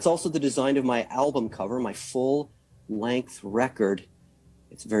 That's also the design of my album cover, my full-length record.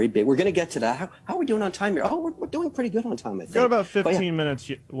 It's very big. We're going to get to that. How are we doing on time here? Oh, we're doing pretty good on time, I think. Got about 15 minutes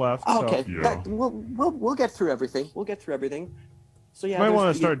left. Oh, okay. So. Yeah. We'll get through everything. So yeah. You might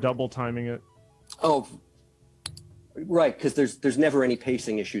want to start double timing it. Oh, right, because there's never any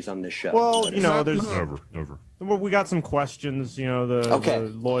pacing issues on this show. Well, there's never. Well, we got some questions.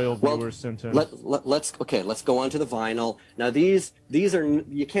 The loyal viewers sent in. Let's go on to the vinyl. Now these are,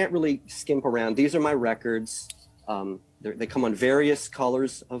 you can't really skimp around. These are my records. They come on various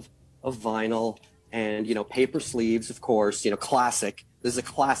colors of vinyl and, paper sleeves, of course, classic. This is a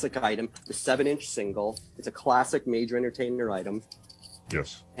classic item, the 7-inch single. It's a classic major entertainer item.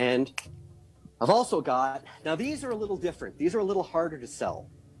 Yes. And I've also got, now these are a little different. These are a little harder to sell.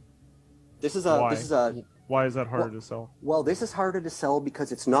 Why is that harder to sell? Well, this is harder to sell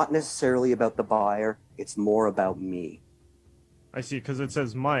because it's not necessarily about the buyer. It's more about me. I see, because it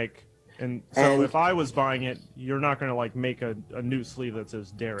says Mike. And so if I was buying it, you're not going to make a new sleeve that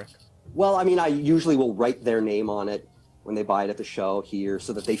says Derek. Well, I mean, I usually will write their name on it. when they buy it at the show here,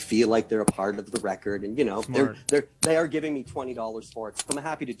 so that they feel like they're a part of the record. And, you know, they are giving me $20 for it. So I'm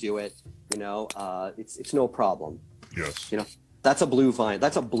happy to do it. You know, it's no problem. Yes. You know, that's a blue vinyl.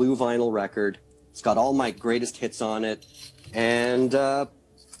 That's a blue vinyl record. It's got all my greatest hits on it. And I've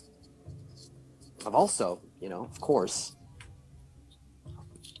also, you know, of course,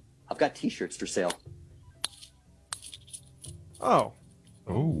 I've got t-shirts for sale. Oh,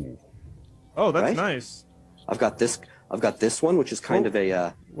 that's right? Nice. I've got this one, which is kind of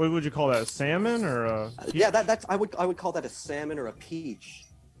a what would you call that? A salmon or a peach? Yeah, that's I would call that a salmon or a peach.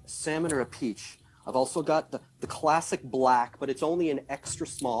 A salmon or a peach. I've also got the classic black, but it's only an extra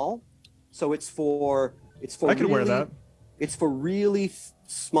small. So it's for I could wear that. It's for really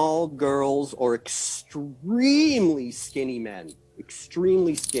small girls or extremely skinny men.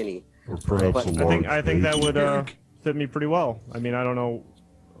 Extremely skinny. Or perhaps I think that would fit me pretty well. I mean, I don't know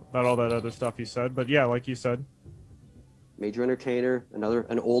about all that other stuff you said, but yeah, like you said. Major Entertainer,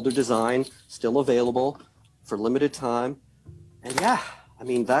 an older design, still available for limited time. And yeah, I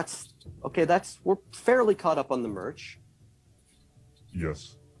mean, we're fairly caught up on the merch.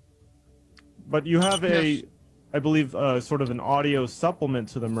 Yes. But you have I believe, sort of an audio supplement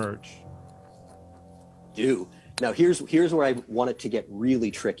to the merch. Now here's where I want it to get really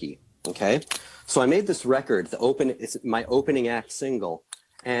tricky. Okay, so I made this record. It's my opening act single,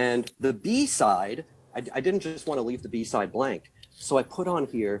 and the B side. I didn't just want to leave the B side blank, so I put on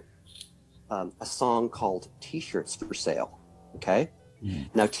here a song called "T-Shirts for Sale." Okay,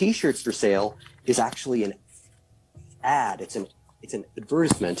 now "T-Shirts for Sale" is actually an ad. It's an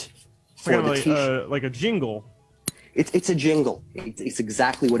advertisement for the T-shirt. Like a jingle. It's a jingle. It's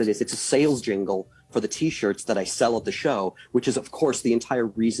exactly what it is. It's a sales jingle for the T-shirts that I sell at the show, which is, of course, the entire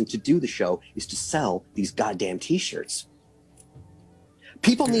reason to do the show is to sell these goddamn T-shirts.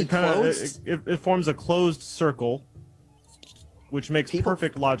 People need clothes. It forms a closed circle, which makes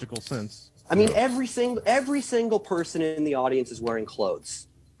perfect logical sense. I mean, every single person in the audience is wearing clothes.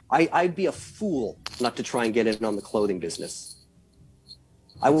 I'd be a fool not to try and get in on the clothing business.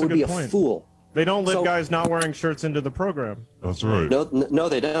 I would be a fool. They don't let guys not wearing shirts into the program. That's right. No,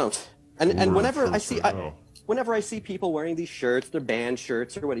 they don't. And whenever I see people wearing these shirts, they're band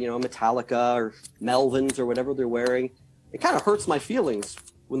shirts or what, you know, Metallica or Melvins or whatever they're wearing, it kind of hurts my feelings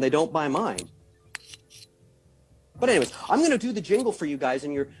when they don't buy mine. But anyways, I'm going to do the jingle for you guys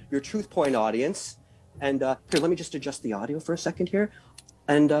and your Truth Point audience. And here, let me just adjust the audio for a second here.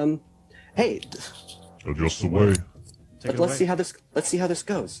 And hey, adjust the way. Let's see how this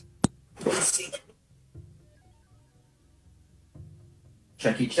goes. Let's see.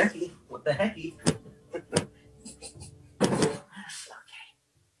 Checky. What the hecky?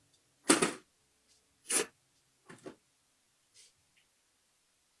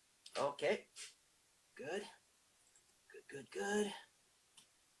 Okay. Good.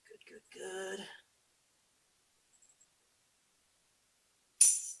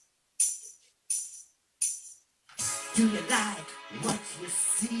 Do you like what you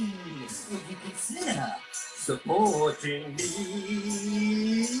see? Would you consider supporting me?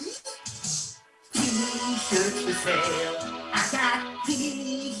 T-shirts for sale. I got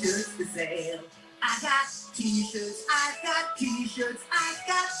T-shirts for sale. I got T-shirts. I got T-shirts. I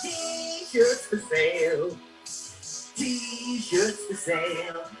got T-shirts for sale. T-shirts for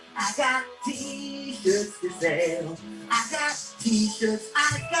sale. I got T-shirts for sale. I got T-shirts.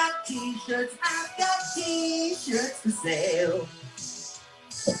 I got T-shirts. I got T-shirts for sale.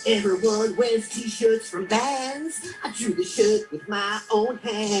 Everyone wears T-shirts from bands. I drew the shirt with my own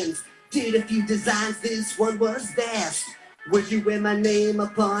hands. Did a few designs, this one was best. Would you wear my name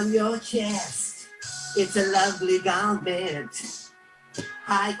upon your chest? It's a lovely garment,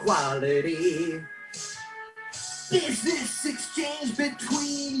 high quality. Business exchange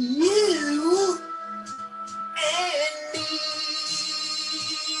between you and me.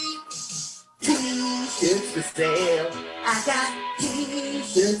 T-shirts for sale. I got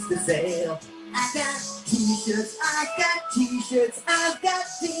T-shirts for sale. I got T-shirts. I got T-shirts. I've got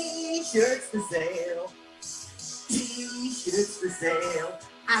T-shirts for sale. T-shirts for sale.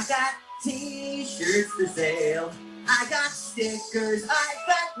 I got T-shirts for sale. I got stickers. I've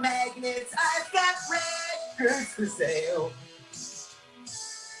got magnets. I've got records for sale.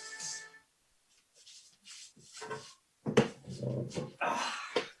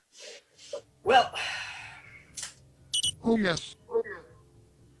 Well. Oh yes.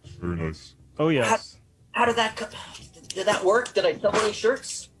 Very nice. Oh yes. How did that did that work? Did I sell any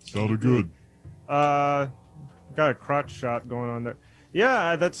shirts? Sounded good. Got a crotch shot going on there.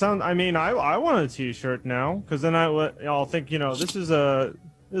 Yeah, that sounds. I mean, I want a T-shirt now because then I'll think, you know, this is a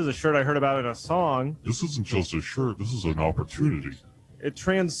This is a shirt I heard about in a song. This isn't just a shirt. This is an opportunity. It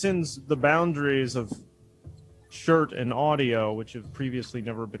transcends the boundaries of shirt and audio, which have previously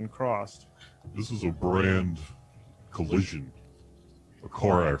never been crossed. This is a brand collision. A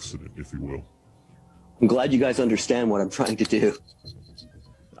car accident, if you will. I'm glad you guys understand what I'm trying to do.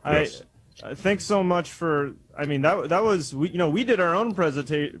 Yes. Thanks so much for. I mean, that was we did our own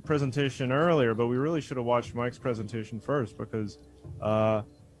presentation earlier, but we really should have watched Mike's presentation first because the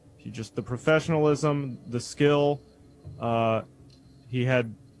professionalism, the skill, he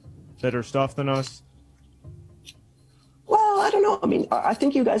had better stuff than us. Well, I don't know. I mean, I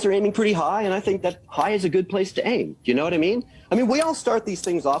think you guys are aiming pretty high, and I think that high is a good place to aim. Do you know what I mean? I mean, we all start these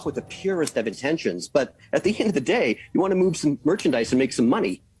things off with the purest of intentions, but at the end of the day, you want to move some merchandise and make some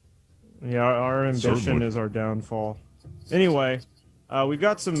money. Yeah, our ambition Certainly. is our downfall. Anyway, we've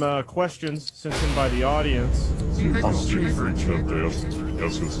got some questions sent in by the audience. I'm Steve Freaks have to ask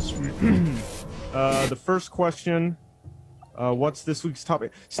us this week. The first question, what's this week's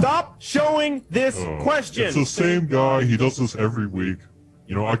topic? Stop showing this question! It's the same guy. He does this every week.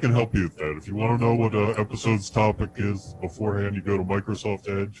 You know, I can help you with that. If you want to know what episode's topic is beforehand, you go to Microsoft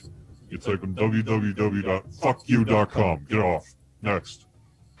Edge. You type in www.fuckyou.com. Get off. Next.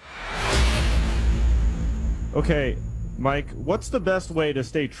 Okay, Mike, what's the best way to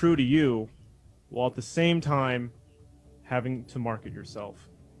stay true to you while at the same time having to market yourself?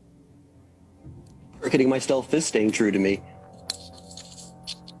 Marketing myself is staying true to me.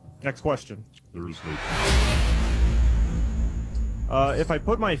 Next question. There is no... If I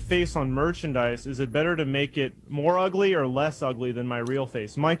put my face on merchandise, is it better to make it more ugly or less ugly than my real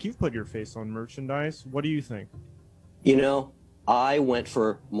face? Mike, you've put your face on merchandise. What do you think? You know, I went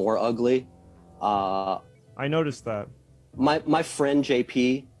for more ugly. I noticed that. My friend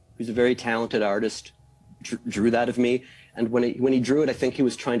JP, who's a very talented artist, drew that of me. And when he drew it, I think he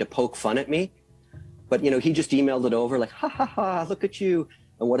was trying to poke fun at me. But, you know, he just emailed it over like, ha, ha, ha, look at you.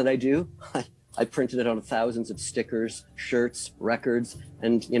 And what did I do? I printed it on thousands of stickers, shirts, records,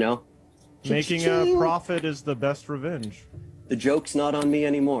 and, you know. Making a profit is the best revenge. The joke's not on me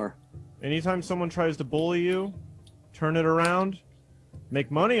anymore. Anytime someone tries to bully you, turn it around,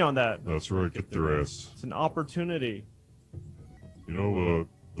 make money on that. That's right. Get their ass. It's an opportunity. You know,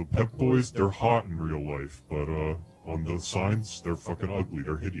 the Pep Boys, they're hot in real life, but on the signs, they're fucking ugly.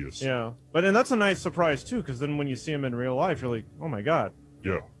 They're hideous. Yeah. And that's a nice surprise, too, because then when you see them in real life, you're like, oh, my God.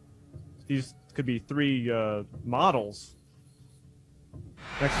 Yeah. These could be 3 models.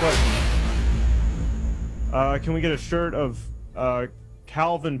 Next question. Can we get a shirt of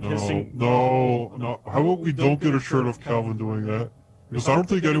Calvin pissing? No. How about we don't get a shirt of Calvin doing that? Because I don't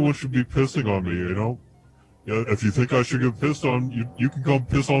think anyone should be pissing on me, you know? Yeah, if you think I should get pissed on, you can come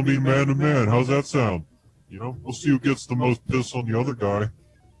piss on me man to man. How's that sound? You know, we'll see who gets the most piss on the other guy.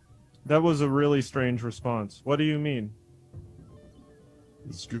 That was a really strange response. What do you mean?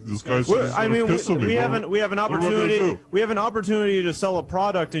 This guy's I mean, piss on me, we have an opportunity. We have an opportunity to sell a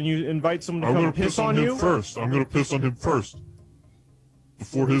product, and you invite someone to come piss on you. First, I'm gonna piss on him first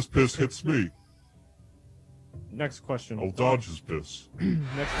before his piss hits me. Next question. I'll dodge his piss.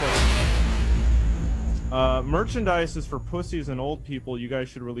 Next question. Merchandise is for pussies and old people. You guys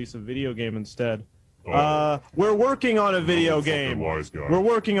should release a video game instead. We're working on a video game. Wise guy. We're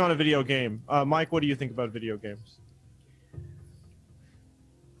working on a video game. Mike, what do you think about video games?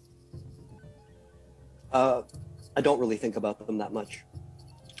 I don't really think about them that much.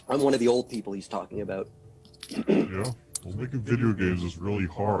 I'm one of the old people he's talking about. Yeah, well, making video games is really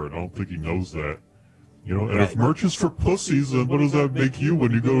hard. I don't think he knows that. You know, and if merch is for pussies, then what does that make you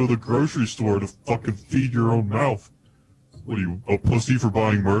when you go to the grocery store to fucking feed your own mouth? What are you, a pussy for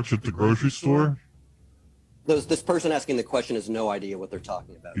buying merch at the grocery store? This person asking the question has no idea what they're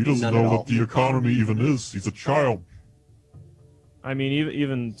talking about. He doesn't know what the economy even is. He's a child. I mean,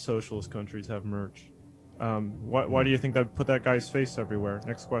 even socialist countries have merch. Why do you think that put that guy's face everywhere?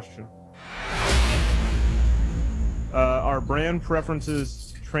 Next question. Are brand preferences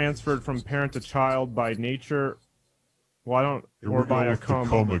transferred from parent to child by nature? Or by a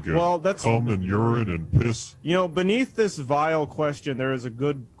cum? Again. Well, that's cum and urine and piss. You know, beneath this vile question, there is a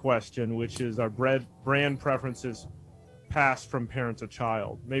good question, which is: are brand preferences passed from parent to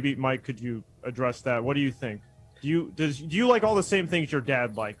child? Maybe, Mike, could you address that? What do you think? Do you like all the same things your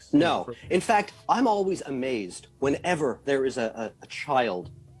dad likes? No. In fact, I'm always amazed whenever there is a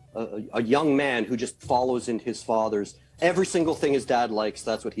child, a young man who just follows in his father's. Every single thing his dad likes,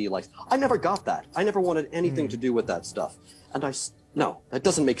 that's what he likes. I never got that. I never wanted anything to do with that stuff. And no, that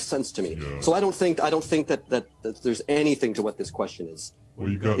doesn't make sense to me. Yeah. So I don't think that there's anything to what this question is. Well,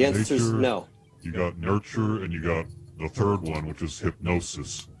 you got the answer is no. You got nurture and you got the third one, which is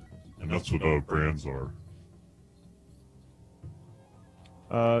hypnosis, and that's what brands are.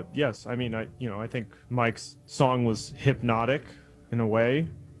 Yes. I mean, I think Mike's song was hypnotic in a way.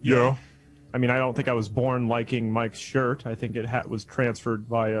 Yeah. I mean, I don't think I was born liking Mike's shirt. I think it was transferred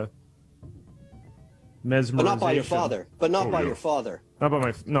via mesmerization. But not by your father. But not by your father. Not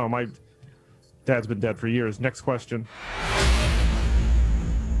by my dad's been dead for years. Next question.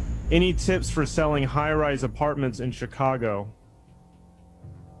 Any tips for selling high-rise apartments in Chicago?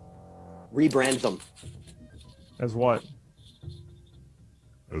 Rebrand them. As what?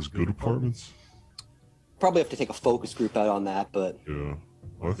 As good apartments? Probably have to take a focus group out on that, but... Yeah.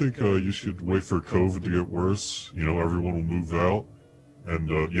 I think you should wait for COVID to get worse. You know, everyone will move out. And,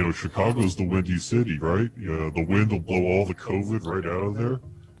 you know, Chicago's the windy city, right? Yeah, the wind will blow all the COVID right out of there.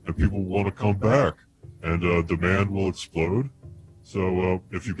 And people want to come back. And demand will explode. So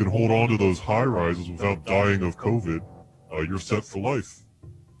if you can hold on to those high-rises without dying of COVID, you're set for life.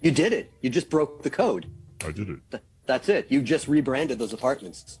 You did it. You just broke the code. I did it. That's it. You just rebranded those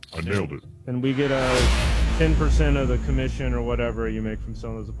apartments. I nailed it. And we get a 10% of the commission or whatever you make from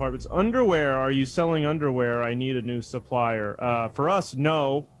selling those apartments. Underwear, are you selling underwear? I need a new supplier. For us,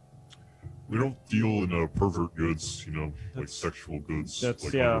 no. We don't deal in pervert goods, you know, like sexual goods, like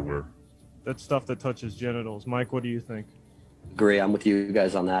underwear. That's stuff that touches genitals. Mike, what do you think? Agree. I'm with you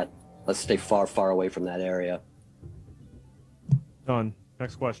guys on that. Let's stay far, far away from that area. Done.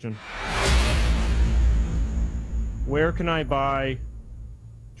 Next question. Where can I buy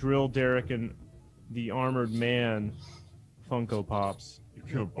Dril, Derek, and the Armored Man Funko Pops? You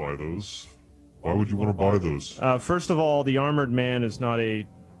can't buy those. Why would you want to buy those? First of all, the Armored Man is not a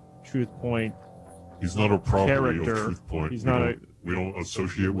Truth Point. He's not a property character. of Truth Point. He's we don't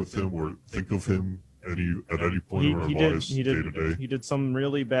associate with him or think of him at any point in our lives, day to day. He did some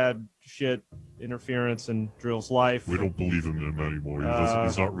really bad shit, interference in Dril's life. We don't believe in him anymore.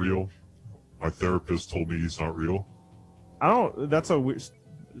 He's not real. My therapist told me he's not real. That's a weird...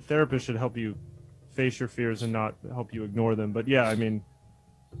 Therapist should help you face your fears and not help you ignore them. But yeah, I mean,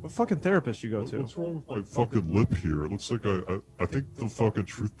 what fucking therapist you go to? What's wrong with my fucking lip here? It looks like I think the fucking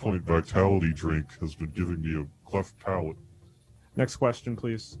Truth Point Vitality drink has been giving me a cleft palate. Next question,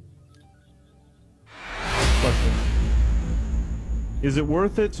 please. Question. Is it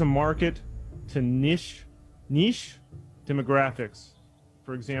worth it to market to niche demographics?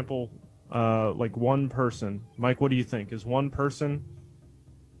 For example, like one person. Mike, what do you think? Is one person...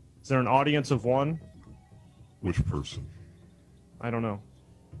 Is there an audience of one? Which person? I don't know.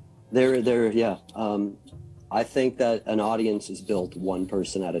 Yeah. I think that an audience is built one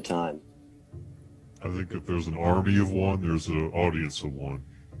person at a time. I think if there's an army of one, there's an audience of one.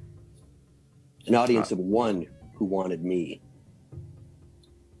 An audience of one who wanted me.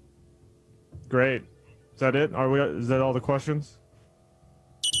 Great. Is that it? Is that all the questions?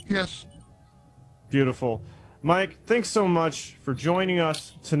 Yes. Beautiful. Mike, thanks so much for joining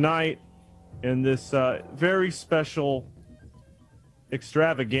us tonight in this very special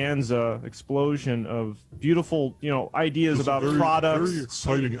extravaganza explosion of beautiful, ideas about products. Very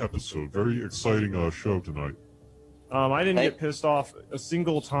exciting episode. Very exciting show tonight. I didn't get pissed off a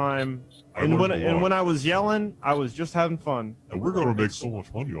single time. And when I was yelling, I was just having fun. And we're gonna make so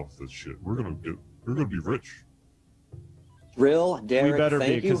much money off this shit. We're gonna be rich. Dril, Derek, we better thank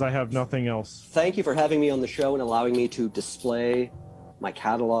be, you. because I have nothing else. Thank you for having me on the show and allowing me to display my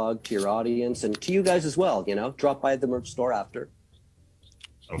catalog to your audience and to you guys as well. Drop by the merch store after.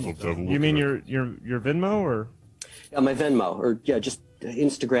 I'd love to have a look. You mean your Venmo or? Yeah, my Venmo or just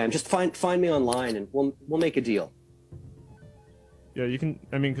Instagram. Just find me online and we'll make a deal. Yeah, you can.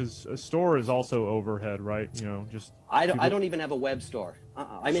 I mean, because a store is also overhead, right? I don't even have a web store.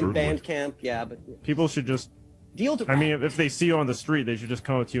 I'm in Bandcamp. Yeah, but people should just. I mean, if they see you on the street, they should just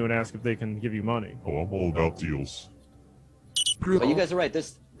come up to you and ask if they can give you money. Oh, I'm all about deals. But you guys are right.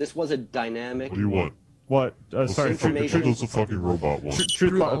 This was a dynamic. What do you want? What? Sorry, Truth's a fucking robot one.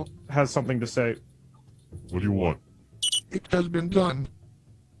 Truth has something to say. What do you want? It has been done.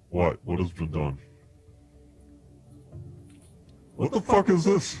 What? What has been done? What the fuck is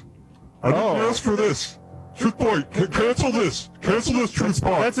this? I didn't ask for this. Truth Boy, cancel this. Cancel this, Truth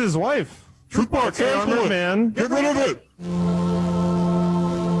Bot. That's his wife. Truth Bot, cancel it. Man. Get rid of it.